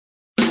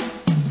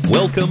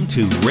Welcome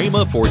to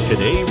Rhema for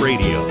Today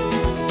Radio.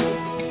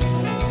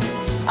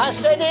 I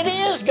said it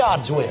is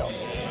God's will.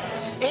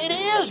 It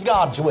is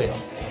God's will.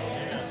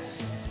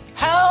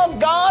 How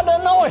God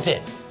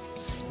anointed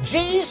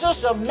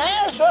Jesus of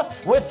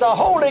Nazareth with the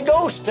Holy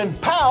Ghost and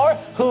power,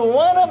 who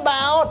went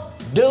about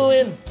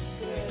doing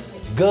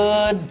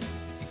good.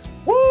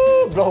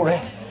 Woo,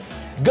 glory.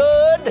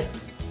 Good.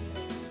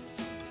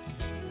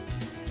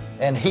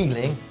 And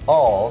healing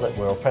all that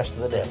were oppressed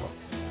of the devil.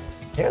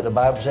 Here the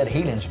Bible said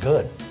healing's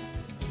good.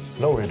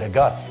 Glory to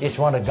God. It's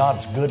one of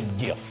God's good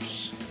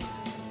gifts.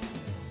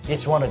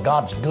 It's one of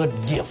God's good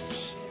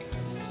gifts.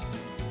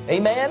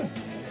 Amen?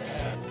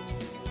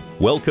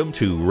 Welcome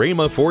to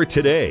Rhema for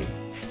Today.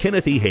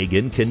 Kenneth E.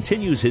 Hagin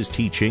continues his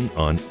teaching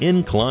on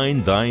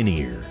Incline Thine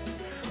Ear.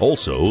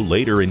 Also,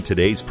 later in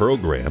today's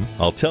program,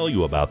 I'll tell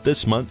you about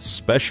this month's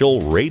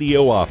special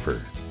radio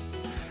offer.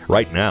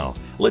 Right now,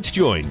 let's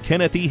join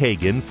Kenneth E.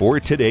 Hagin for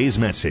today's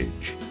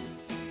message.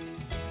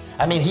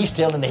 I mean, he's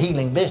still in the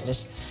healing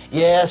business.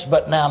 Yes,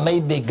 but now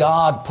maybe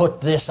God put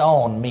this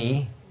on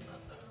me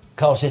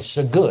because it's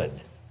so good.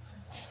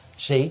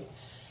 See,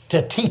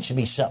 to teach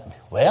me something.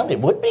 Well, it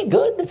would be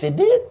good if it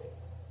did.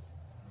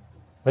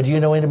 But do you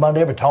know anybody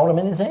ever taught him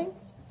anything?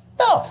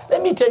 No,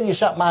 let me tell you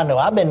something I know.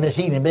 I've been in this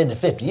healing business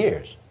 50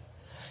 years.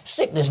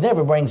 Sickness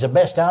never brings the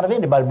best out of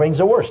anybody, brings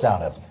the worst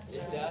out of them.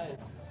 It does.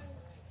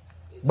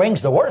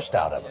 Brings the worst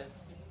out of them.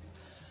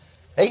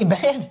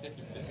 Amen.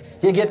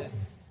 You get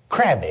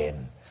crabby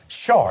and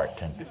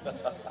short and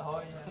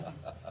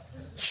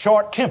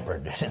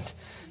short-tempered. And,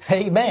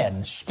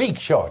 amen. Speak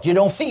short. You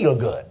don't feel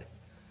good.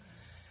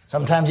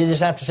 Sometimes you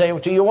just have to say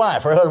to your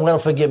wife or husband, well,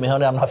 forgive me,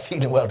 honey, I'm not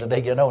feeling well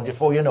today. You know, and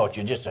before you know it,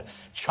 you're just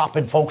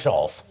chopping folks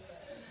off.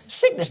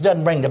 Sickness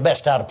doesn't bring the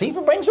best out of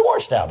people, it brings the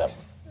worst out of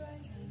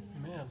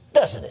them.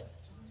 Doesn't it?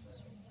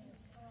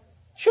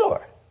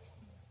 Sure.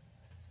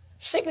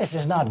 Sickness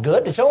is not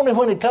good. It's only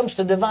when it comes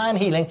to divine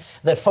healing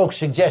that folks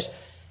suggest,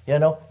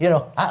 in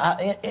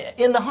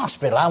the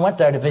hospital, I went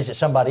there to visit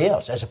somebody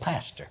else as a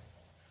pastor.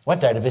 Went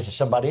there to visit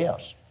somebody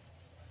else.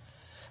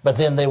 But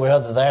then they were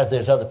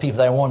there's other people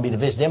there who wanted me to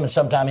visit them, and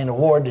sometime in the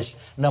ward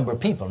there's a number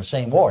of people in the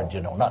same ward,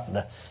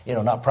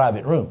 not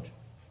private rooms.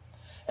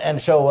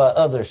 And so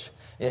others,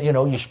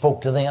 you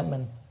spoke to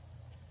them,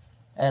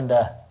 and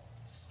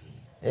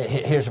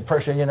here's a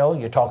person,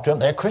 you talk to them,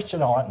 they're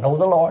Christian, all right, know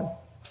the Lord,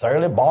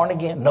 thoroughly born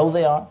again, know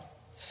they are.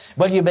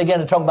 But you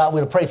begin to talk about,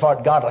 we'll pray for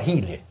it, God will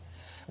heal you.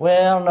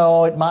 Well,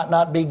 no, it might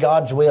not be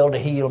God's will to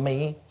heal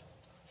me.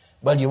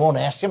 Well, you won't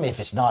ask him if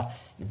it's not,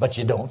 but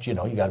you don't, you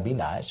got to be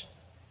nice.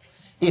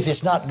 If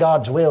it's not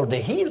God's will to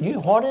heal you,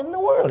 what in the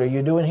world are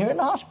you doing here in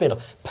the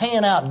hospital?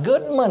 Paying out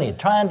good money,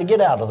 trying to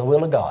get out of the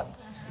will of God.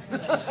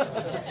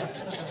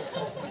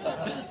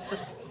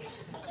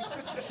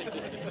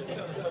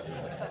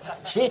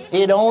 See,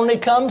 it only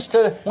comes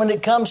to, when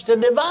it comes to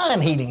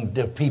divine healing,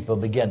 do people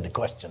begin to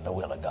question the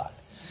will of God.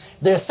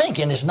 Their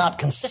thinking is not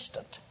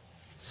consistent.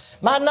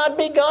 Might not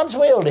be God's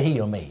will to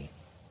heal me.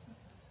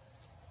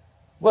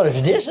 Well, if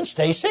it isn't,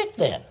 stay sick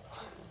then.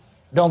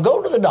 Don't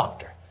go to the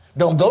doctor.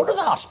 Don't go to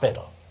the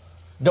hospital.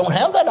 Don't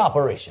have that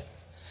operation.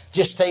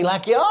 Just stay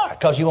like you are,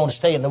 because you want to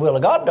stay in the will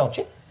of God, don't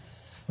you?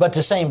 But at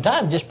the same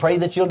time, just pray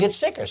that you'll get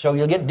sicker, so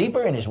you'll get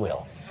deeper in his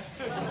will.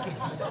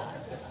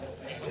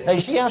 Now,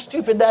 you see how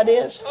stupid that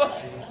is?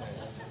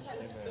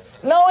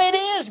 No, it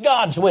is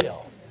God's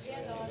will.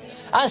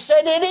 I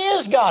said it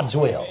is God's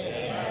will.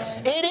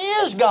 It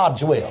is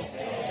God's will.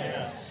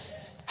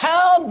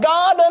 How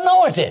God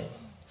anointed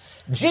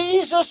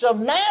Jesus of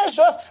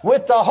Nazareth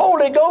with the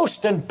Holy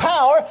Ghost and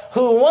power,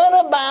 who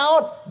went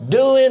about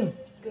doing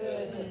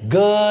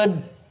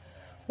good.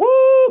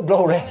 Woo,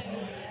 glory.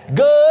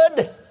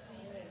 Good.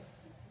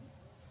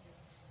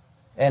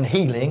 And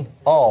healing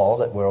all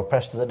that were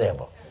oppressed of the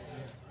devil.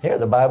 Here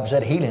the Bible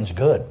said healing's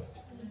good.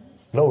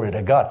 Glory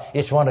to God.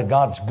 It's one of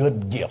God's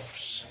good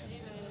gifts.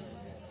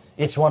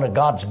 It's one of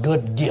God's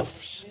good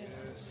gifts.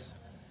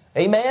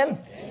 Amen?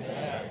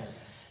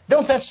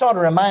 Don't that sort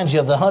of remind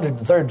you of the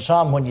 103rd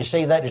Psalm when you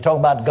say that? You're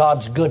talking about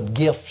God's good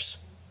gifts.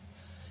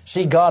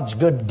 See, God's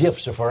good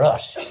gifts are for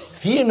us.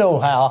 If you know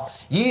how,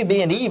 you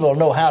being evil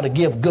know how to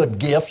give good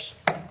gifts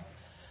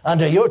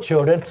unto your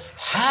children,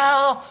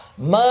 how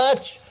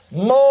much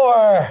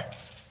more?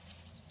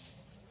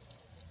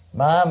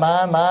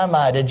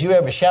 My. Did you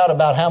ever shout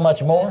about how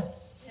much more?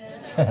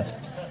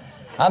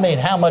 I mean,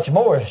 how much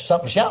more is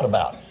something to shout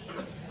about?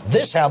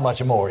 This how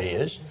much more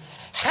is.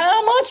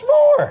 How much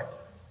more?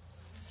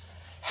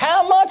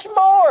 How much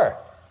more?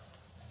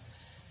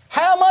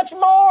 How much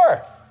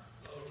more?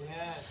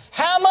 Yes.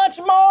 How much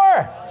more?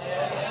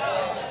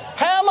 Yes.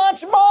 How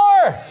much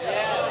more?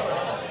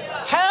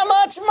 Yes. How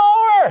much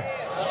more?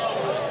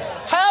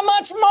 Yes. How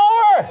much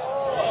more?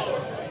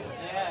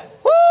 Yes.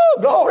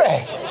 Woo!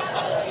 Glory!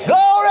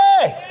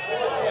 Glory!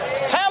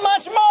 How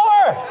much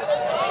more?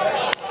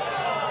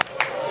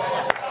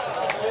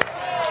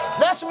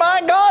 That's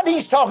my God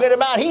he's talking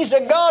about. He's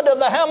a God of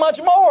the how much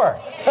more.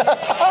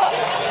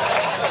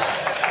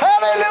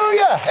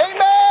 Hallelujah.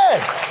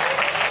 Amen.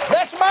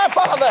 That's my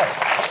Father.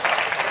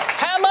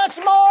 How much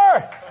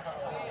more?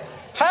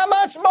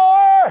 much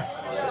more?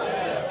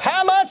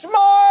 How much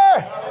more?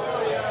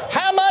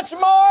 How much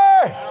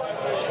more?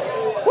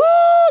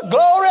 Woo!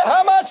 Glory,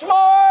 how much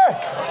more?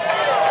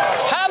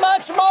 How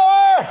much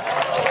more?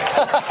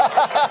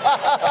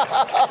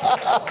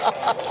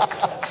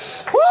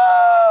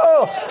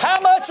 Woo! How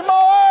much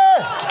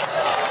more?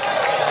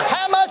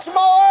 How much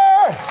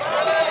more?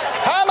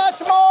 How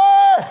much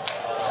more?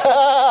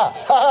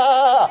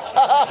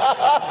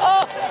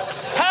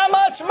 How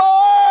much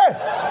more?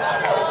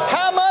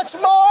 How much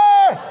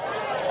more?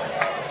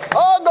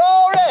 Oh,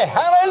 glory!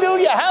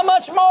 Hallelujah! How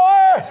much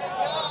more?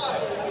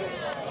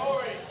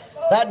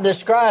 That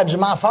describes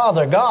my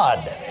Father God.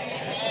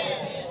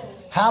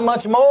 How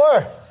much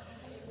more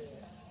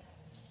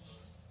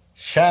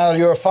shall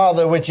your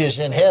Father which is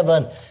in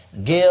heaven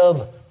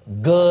give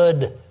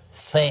good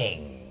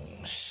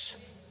things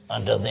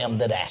unto them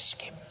that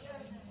ask Him?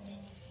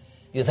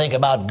 You think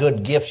about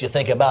good gifts, you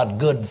think about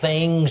good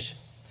things,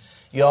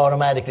 you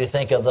automatically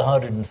think of the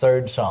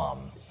 103rd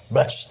Psalm.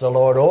 Bless the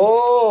Lord,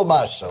 O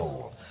my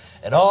soul,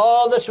 and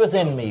all that's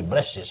within me,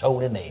 bless His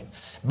holy name.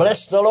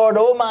 Bless the Lord,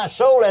 O my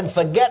soul, and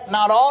forget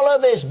not all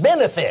of His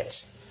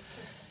benefits.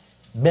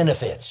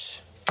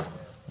 Benefits.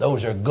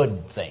 Those are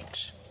good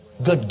things,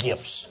 good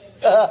gifts.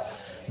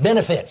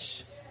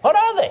 Benefits. What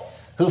are they?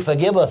 Who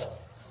forgiveth?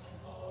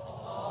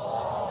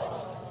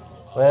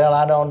 Well,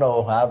 I don't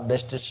know. I've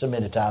missed it so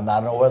many times.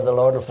 I don't know whether the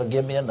Lord will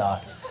forgive me or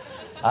not.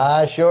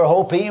 I sure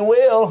hope He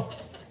will.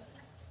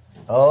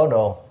 Oh,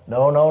 no.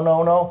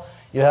 No.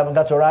 You haven't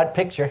got the right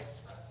picture.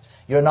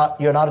 You're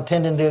not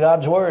attending to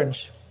God's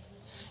words.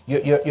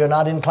 You're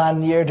not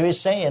inclining the ear to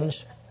His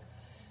sayings.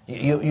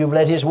 You've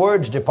let His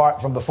words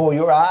depart from before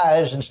your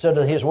eyes. Instead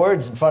of His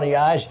words in front of your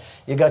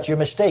eyes, you got your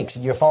mistakes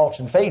and your faults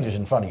and failures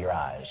in front of your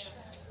eyes.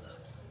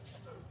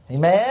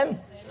 Amen?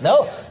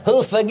 No.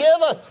 Who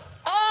forgiveth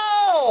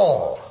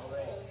all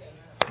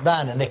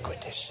thine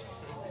iniquities.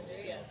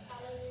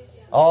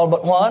 All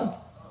but one?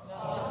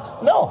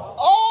 No.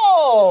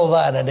 All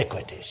thine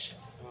iniquities.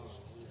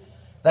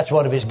 That's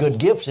one of His good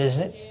gifts,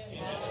 isn't it?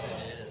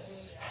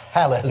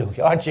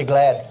 Hallelujah. Aren't you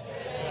glad?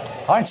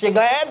 Aren't you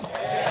glad?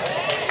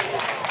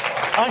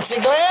 Aren't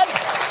you glad?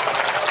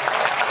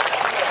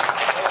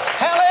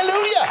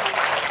 Hallelujah.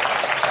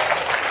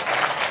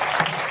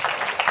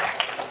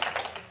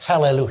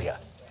 Hallelujah.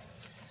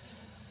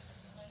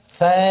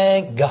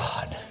 Thank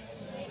God.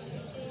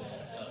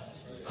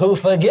 Who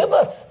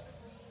forgiveth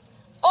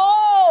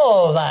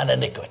all thine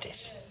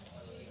iniquities.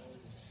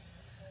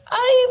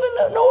 I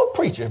even know a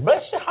preacher,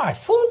 bless their heart,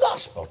 full of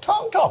gospel,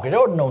 tongue talkers. They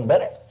ought to known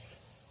better.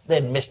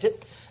 They'd missed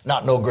it.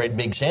 Not no great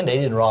big sin. They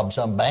didn't rob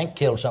some bank,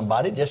 kill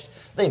somebody.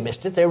 Just they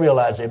missed it. They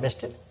realized they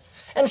missed it.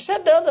 And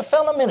said to other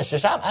fellow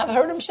ministers, I've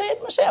heard them say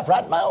it myself,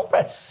 right in my own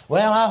prayer.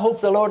 Well, I hope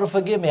the Lord will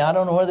forgive me. I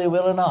don't know whether He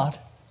will or not.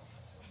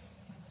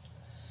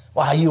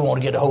 Why, you want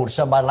to get a hold of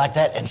somebody like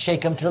that and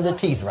shake them till the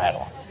teeth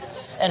rattle.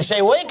 And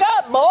say, wake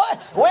up,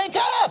 boy. Wake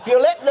up. You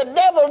let the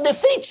devil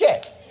defeat you.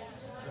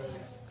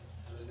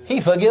 He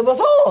forgiveth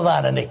all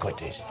thine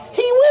iniquities.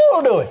 He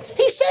will do it.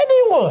 He said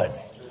He would.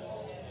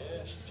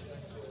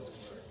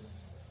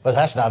 But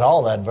that's not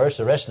all that verse.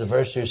 The rest of the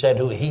verse here said,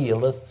 who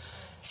healeth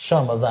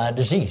some of thy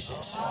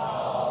diseases.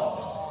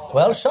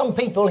 Well, some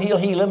people He'll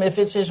heal them if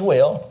it's His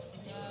will.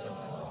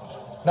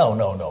 No.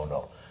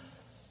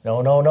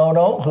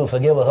 Who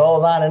forgiveth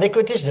all thine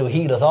iniquities, who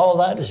healeth all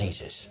thy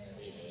diseases.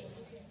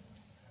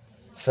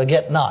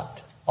 Forget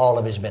not all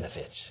of His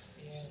benefits.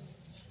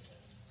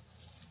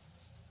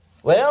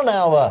 Well,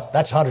 now,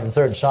 that's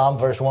 103rd Psalm,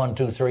 verse 1,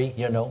 2, 3,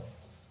 you know.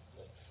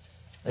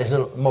 There's a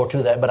little more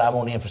to that, but I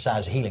won't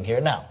emphasize the healing here.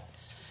 Now,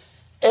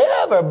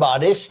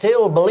 everybody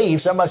still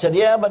believes. Somebody said,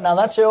 yeah, but now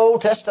that's the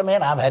Old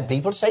Testament. I've had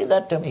people say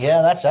that to me.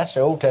 Yeah, that's the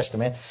Old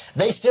Testament.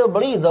 They still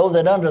believe, though,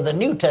 that under the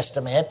New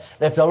Testament,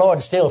 that the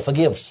Lord still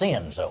forgives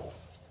sins, though.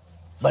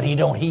 But He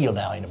don't heal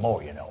now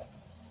anymore, you know.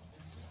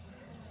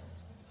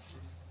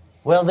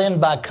 Well, then,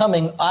 by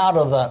coming out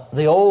of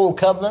the old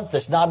covenant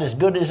that's not as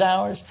good as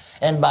ours,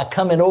 and by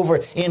coming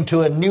over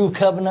into a new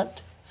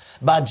covenant,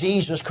 by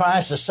Jesus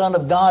Christ, the Son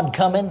of God,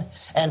 coming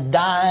and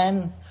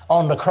dying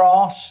on the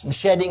cross and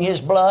shedding His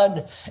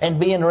blood and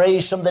being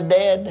raised from the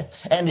dead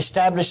and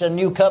establishing a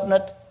new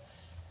covenant,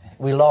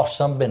 we lost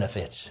some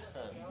benefits.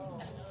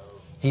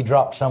 He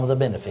dropped some of the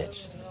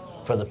benefits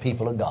for the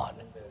people of God.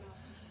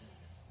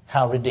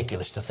 How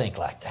ridiculous to think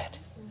like that.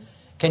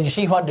 Can you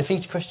see what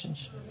defeats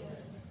Christians?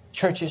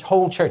 Churches,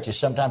 whole churches,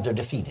 sometimes are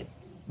defeated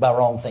by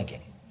wrong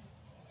thinking.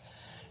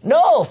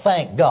 No,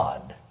 thank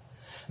God.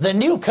 The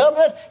new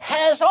covenant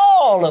has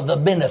all of the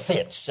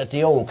benefits that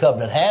the old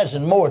covenant has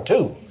and more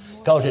too,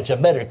 because it's a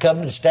better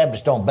covenant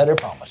established on better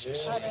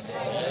promises.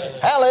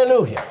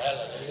 Hallelujah.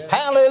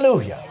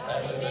 Hallelujah.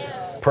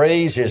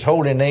 Praise His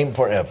holy name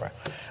forever.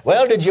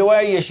 Well, did you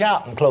wear your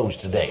shouting clothes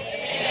today?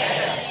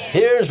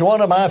 Here's one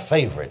of my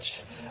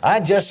favorites. I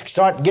just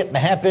start getting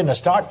happy and I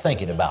start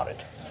thinking about it.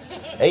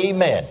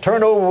 Amen.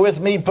 Turn over with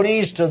me,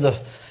 please, to the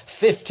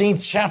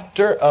 15th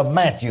chapter of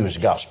Matthew's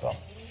Gospel.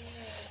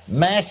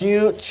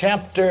 Matthew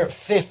chapter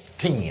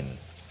 15.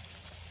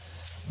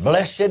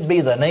 Blessed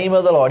be the name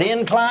of the Lord.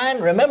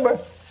 Incline, remember,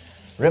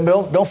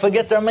 don't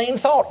forget their main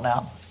thought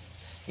now.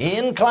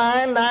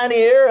 Incline thine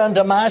ear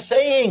unto my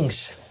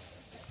sayings.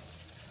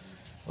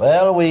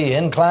 Well, we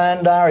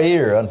inclined our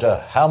ear unto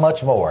how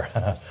much more?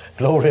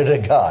 Glory to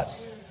God.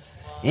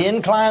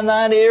 Incline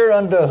thine ear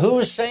unto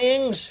whose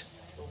sayings?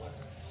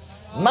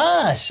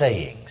 My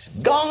sayings.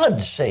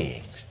 God's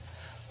sayings.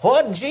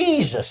 What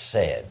Jesus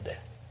said.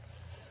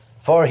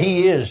 For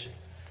he is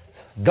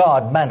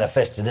God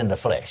manifested in the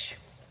flesh.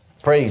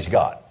 Praise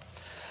God.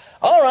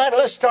 All right,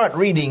 let's start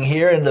reading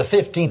here in the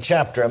 15th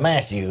chapter of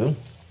Matthew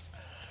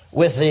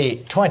with the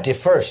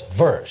 21st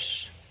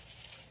verse.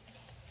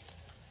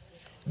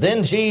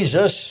 Then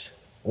Jesus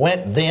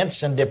went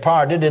thence and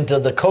departed into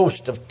the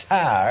coast of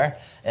Tyre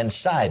and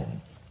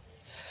Sidon.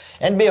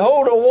 And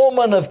behold, a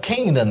woman of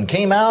Canaan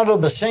came out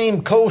of the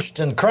same coast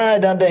and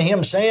cried unto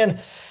him, saying,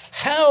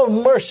 Have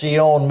mercy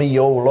on me,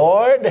 O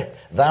Lord,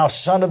 thou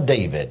son of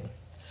David.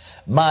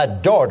 My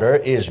daughter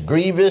is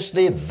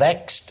grievously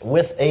vexed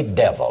with a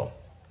devil.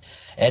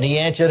 And he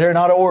answered her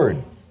not a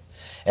word.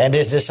 And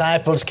his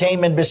disciples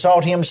came and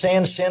besought him,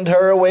 saying, Send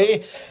her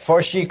away,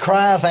 for she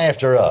crieth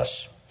after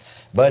us.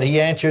 But he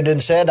answered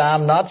and said, I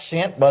am not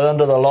sent but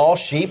unto the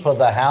lost sheep of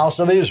the house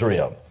of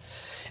Israel.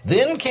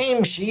 Then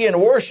came she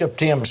and worshipped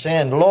him,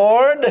 saying,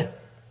 Lord,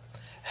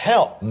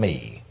 help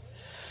me.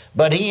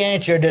 But he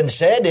answered and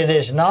said, It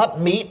is not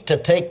meet to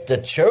take the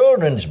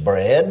children's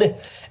bread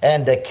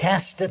and to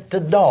cast it to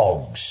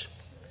dogs.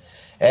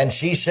 And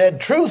she said,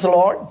 Truth,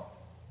 Lord.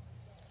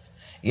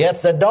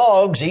 Yet the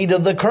dogs eat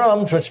of the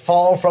crumbs which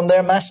fall from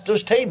their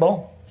master's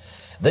table.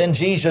 Then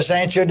Jesus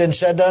answered and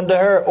said unto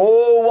her,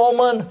 O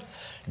woman,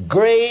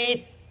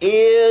 great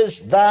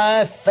is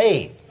thy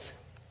faith.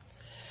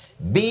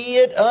 Be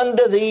it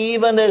unto thee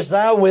even as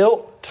thou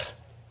wilt.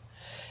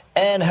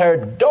 And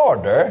her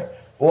daughter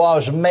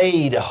was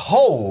made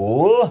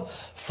whole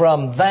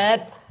from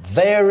that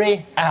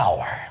very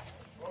hour.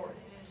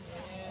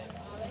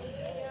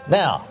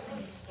 Now,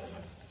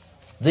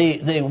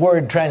 the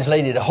word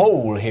translated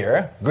whole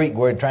here, Greek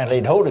word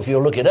translated whole, if you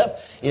look it up,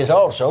 is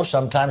also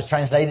sometimes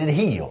translated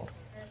healed.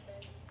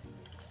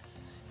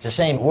 It's the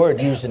same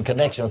word used in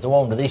connection with the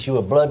woman with the issue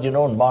of blood, in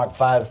Mark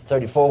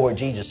 5:34, where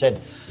Jesus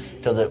said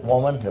to the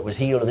woman that was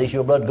healed of the issue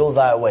of blood, Go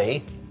thy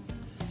way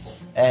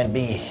and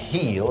be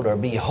healed, or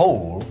be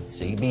whole.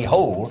 See, be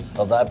whole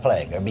of thy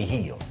plague, or be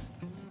healed.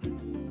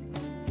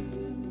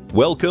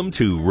 Welcome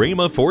to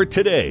Rhema for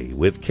Today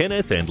with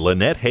Kenneth and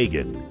Lynette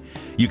Hagin.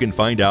 You can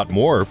find out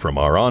more from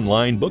our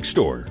online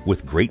bookstore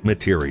with great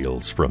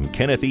materials from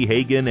Kenneth E.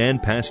 Hagin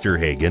and Pastor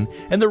Hagin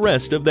and the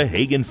rest of the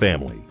Hagin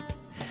family.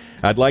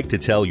 I'd like to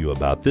tell you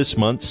about this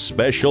month's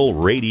special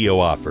radio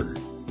offer.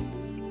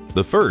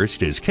 The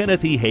first is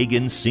Kenneth E.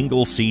 Hagin's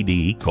single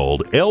CD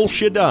called El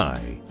Shaddai,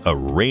 a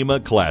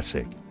Rhema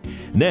classic.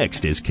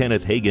 Next is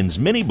Kenneth Hagin's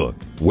mini book,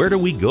 Where Do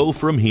We Go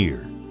From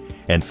Here?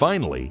 And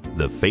finally,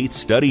 the Faith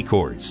Study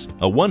Course,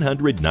 a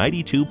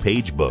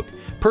 192-page book,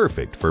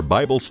 perfect for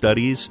Bible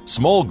studies,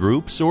 small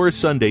groups, or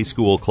Sunday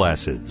school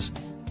classes.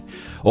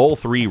 All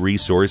three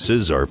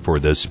resources are for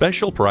the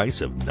special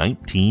price of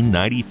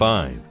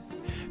 $19.95.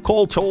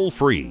 Call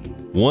toll-free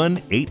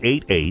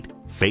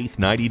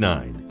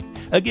 1-888-FAITH-99.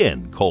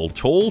 Again, call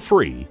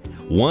toll-free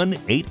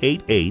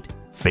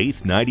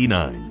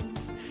 1-888-FAITH-99.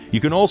 You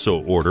can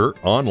also order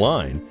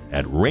online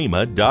at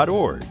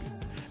rhema.org.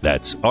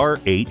 That's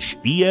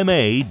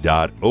RHEMA.org.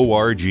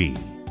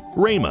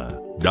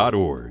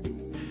 rhema.org.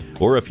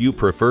 Or if you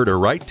prefer to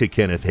write to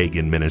Kenneth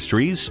Hagin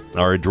Ministries,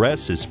 our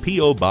address is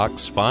P.O.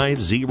 Box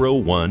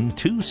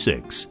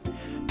 50126,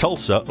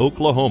 Tulsa,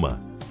 Oklahoma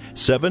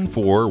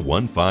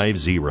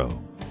 74150.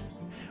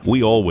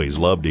 We always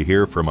love to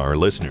hear from our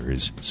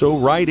listeners, so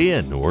write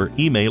in or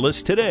email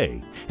us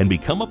today and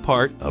become a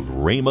part of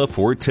Rhema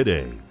for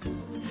Today.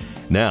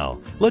 Now,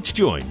 let's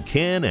join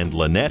Ken and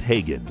Lynette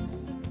Hagin.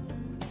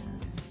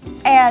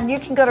 And you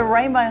can go to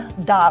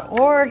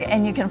rhema.org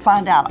and you can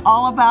find out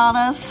all about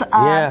us.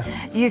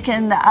 You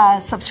can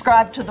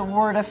subscribe to the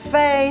Word of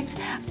Faith.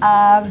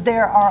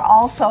 There are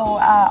also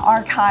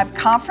archived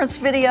conference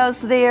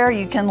videos there.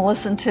 You can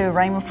listen to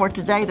Rhema for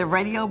Today, the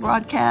radio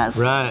broadcast.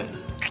 Right.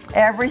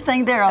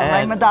 Everything there on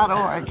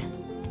rhema.org.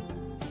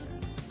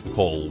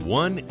 Call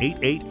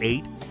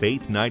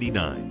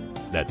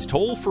 1-888-FAITH-99. That's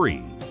toll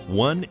free,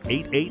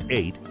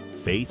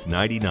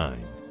 1-888-FAITH-99.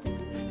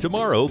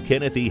 Tomorrow,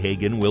 Kenneth E.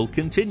 Hagin will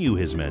continue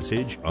his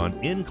message on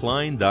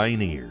Incline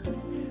Thine Ear.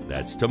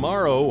 That's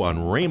tomorrow on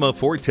Rhema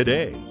for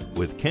Today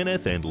with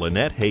Kenneth and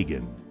Lynette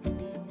Hagin.